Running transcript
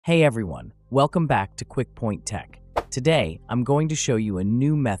Hey everyone, welcome back to Quick Point Tech. Today, I'm going to show you a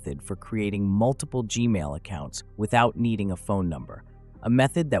new method for creating multiple Gmail accounts without needing a phone number, a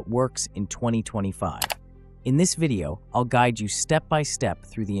method that works in 2025. In this video, I'll guide you step by step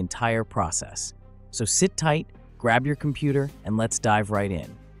through the entire process. So sit tight, grab your computer, and let's dive right in.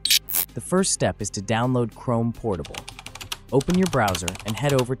 The first step is to download Chrome Portable. Open your browser and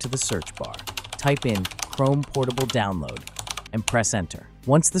head over to the search bar. Type in Chrome Portable Download and press Enter.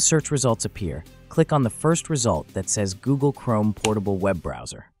 Once the search results appear, click on the first result that says Google Chrome Portable Web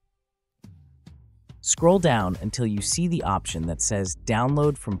Browser. Scroll down until you see the option that says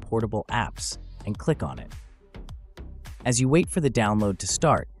Download from Portable Apps and click on it. As you wait for the download to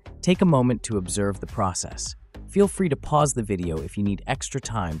start, take a moment to observe the process. Feel free to pause the video if you need extra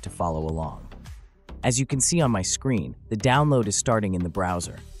time to follow along. As you can see on my screen, the download is starting in the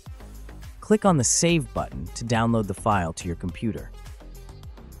browser. Click on the Save button to download the file to your computer.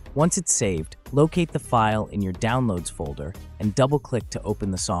 Once it's saved, locate the file in your Downloads folder and double-click to open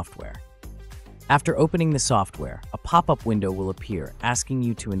the software. After opening the software, a pop-up window will appear asking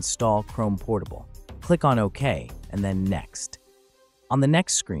you to install Chrome Portable. Click on OK and then Next. On the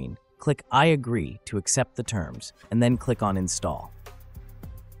next screen, click I agree to accept the terms and then click on Install.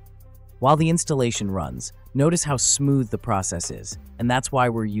 While the installation runs, notice how smooth the process is, and that's why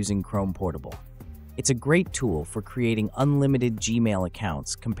we're using Chrome Portable. It's a great tool for creating unlimited Gmail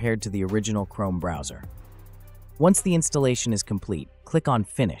accounts compared to the original Chrome browser. Once the installation is complete, click on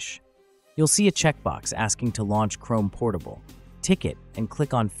Finish. You'll see a checkbox asking to launch Chrome Portable. Tick it and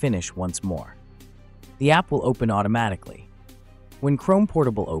click on Finish once more. The app will open automatically. When Chrome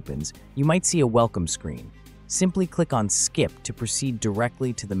Portable opens, you might see a welcome screen. Simply click on Skip to proceed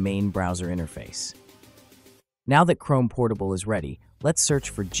directly to the main browser interface. Now that Chrome Portable is ready, let's search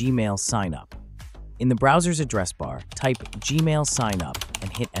for Gmail Sign Up. In the browser's address bar, type Gmail Sign Up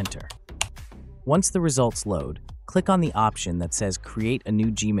and hit Enter. Once the results load, click on the option that says Create a new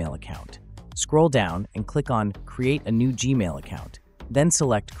Gmail account. Scroll down and click on Create a new Gmail account, then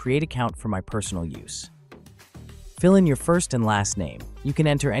select Create Account for my personal use. Fill in your first and last name. You can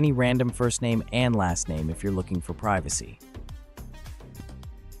enter any random first name and last name if you're looking for privacy.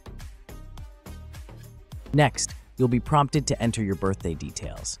 Next, you'll be prompted to enter your birthday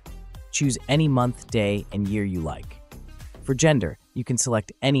details. Choose any month, day, and year you like. For gender, you can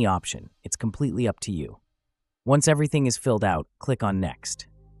select any option. It's completely up to you. Once everything is filled out, click on Next.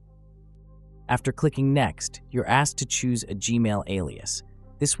 After clicking Next, you're asked to choose a Gmail alias.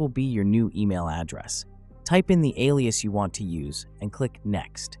 This will be your new email address. Type in the alias you want to use and click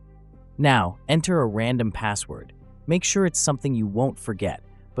Next. Now, enter a random password. Make sure it's something you won't forget,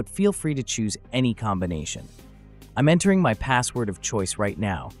 but feel free to choose any combination. I'm entering my password of choice right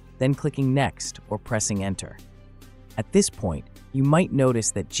now, then clicking Next or pressing Enter. At this point, you might notice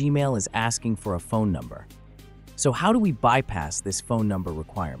that Gmail is asking for a phone number. So how do we bypass this phone number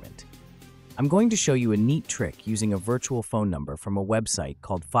requirement? I'm going to show you a neat trick using a virtual phone number from a website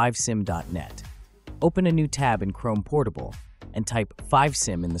called 5sim.net. Open a new tab in Chrome Portable and type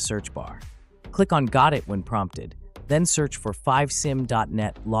 5sim in the search bar. Click on Got It when prompted, then search for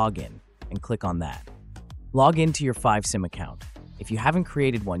 5sim.net login and click on that. Log into your 5sim account. If you haven't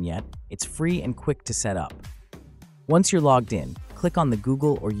created one yet, it's free and quick to set up. Once you're logged in, click on the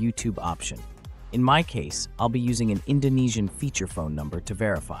Google or YouTube option. In my case, I'll be using an Indonesian feature phone number to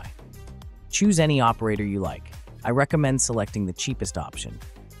verify. Choose any operator you like. I recommend selecting the cheapest option.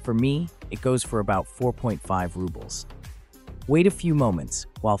 For me, it goes for about 4.5 rubles. Wait a few moments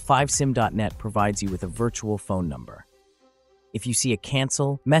while 5sim.net provides you with a virtual phone number. If you see a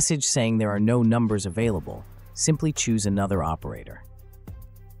cancel message saying there are no numbers available, simply choose another operator.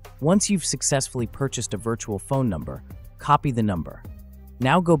 Once you've successfully purchased a virtual phone number, copy the number.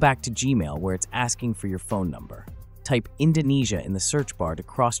 Now go back to Gmail where it's asking for your phone number. Type Indonesia in the search bar to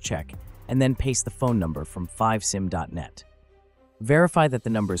cross-check and then paste the phone number from 5sim.net. Verify that the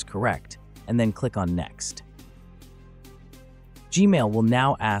number is correct and then click on Next. Gmail will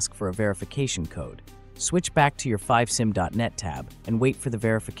now ask for a verification code. Switch back to your 5sim.net tab and wait for the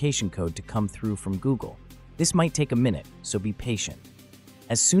verification code to come through from Google. This might take a minute, so be patient.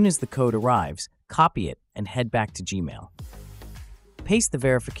 As soon as the code arrives, copy it and head back to Gmail. Paste the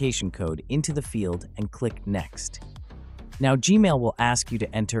verification code into the field and click Next. Now Gmail will ask you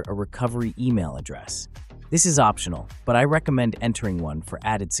to enter a recovery email address. This is optional, but I recommend entering one for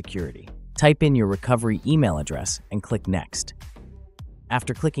added security. Type in your recovery email address and click Next.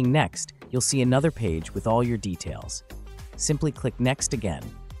 After clicking Next, you'll see another page with all your details. Simply click Next again,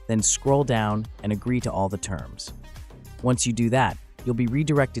 then scroll down and agree to all the terms. Once you do that, you'll be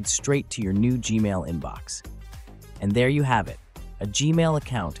redirected straight to your new Gmail inbox. And there you have it, a Gmail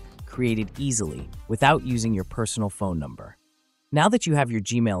account created easily without using your personal phone number. Now that you have your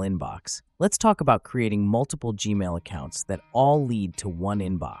Gmail inbox, let's talk about creating multiple Gmail accounts that all lead to one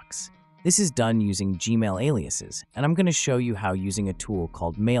inbox. This is done using Gmail aliases, and I'm going to show you how using a tool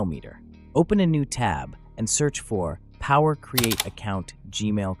called MailMeter. Open a new tab and search for Power Create Account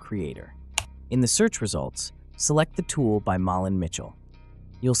Gmail Creator. In the search results, select the tool by Malin Mitchell.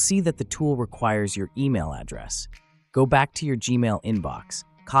 You'll see that the tool requires your email address. Go back to your Gmail inbox,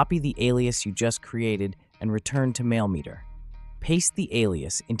 copy the alias you just created, and return to MailMeter. Paste the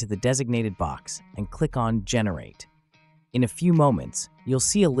alias into the designated box and click on Generate. In a few moments, you'll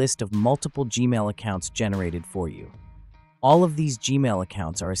see a list of multiple Gmail accounts generated for you. All of these Gmail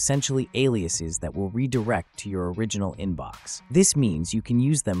accounts are essentially aliases that will redirect to your original inbox. This means you can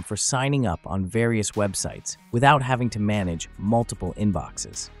use them for signing up on various websites without having to manage multiple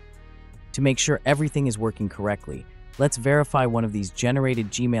inboxes. To make sure everything is working correctly, let's verify one of these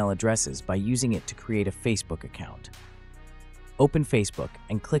generated Gmail addresses by using it to create a Facebook account. Open Facebook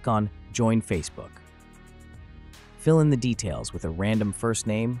and click on Join Facebook. Fill in the details with a random first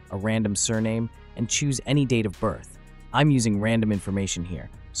name, a random surname, and choose any date of birth. I'm using random information here,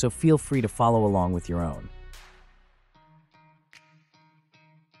 so feel free to follow along with your own.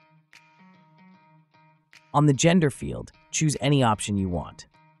 On the gender field, choose any option you want.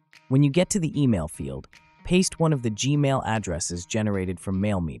 When you get to the email field, paste one of the Gmail addresses generated from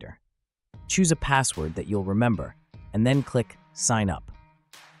MailMeter. Choose a password that you'll remember, and then click Sign Up.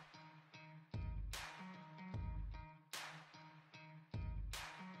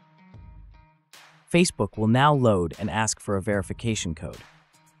 Facebook will now load and ask for a verification code.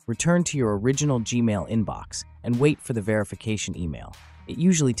 Return to your original Gmail inbox and wait for the verification email. It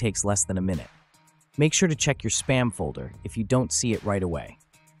usually takes less than a minute. Make sure to check your spam folder if you don't see it right away.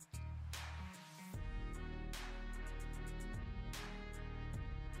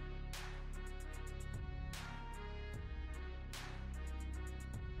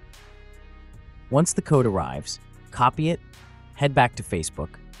 Once the code arrives, copy it, head back to Facebook,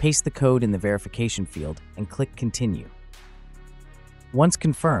 paste the code in the verification field, and click Continue. Once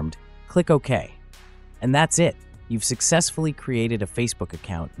confirmed, click OK. And that's it. You've successfully created a Facebook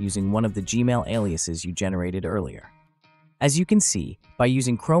account using one of the Gmail aliases you generated earlier. As you can see, by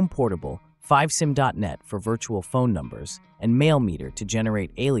using Chrome Portable, 5sim.net for virtual phone numbers, and MailMeter to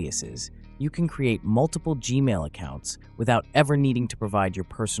generate aliases, you can create multiple Gmail accounts without ever needing to provide your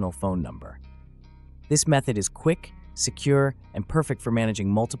personal phone number. This method is quick, secure, and perfect for managing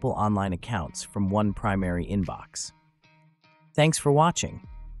multiple online accounts from one primary inbox. Thanks for watching.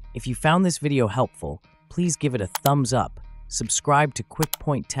 If you found this video helpful, please give it a thumbs up, subscribe to Quick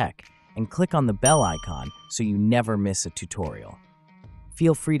Point Tech, and click on the bell icon so you never miss a tutorial.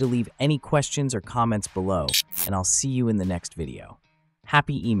 Feel free to leave any questions or comments below, and I'll see you in the next video.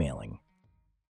 Happy emailing!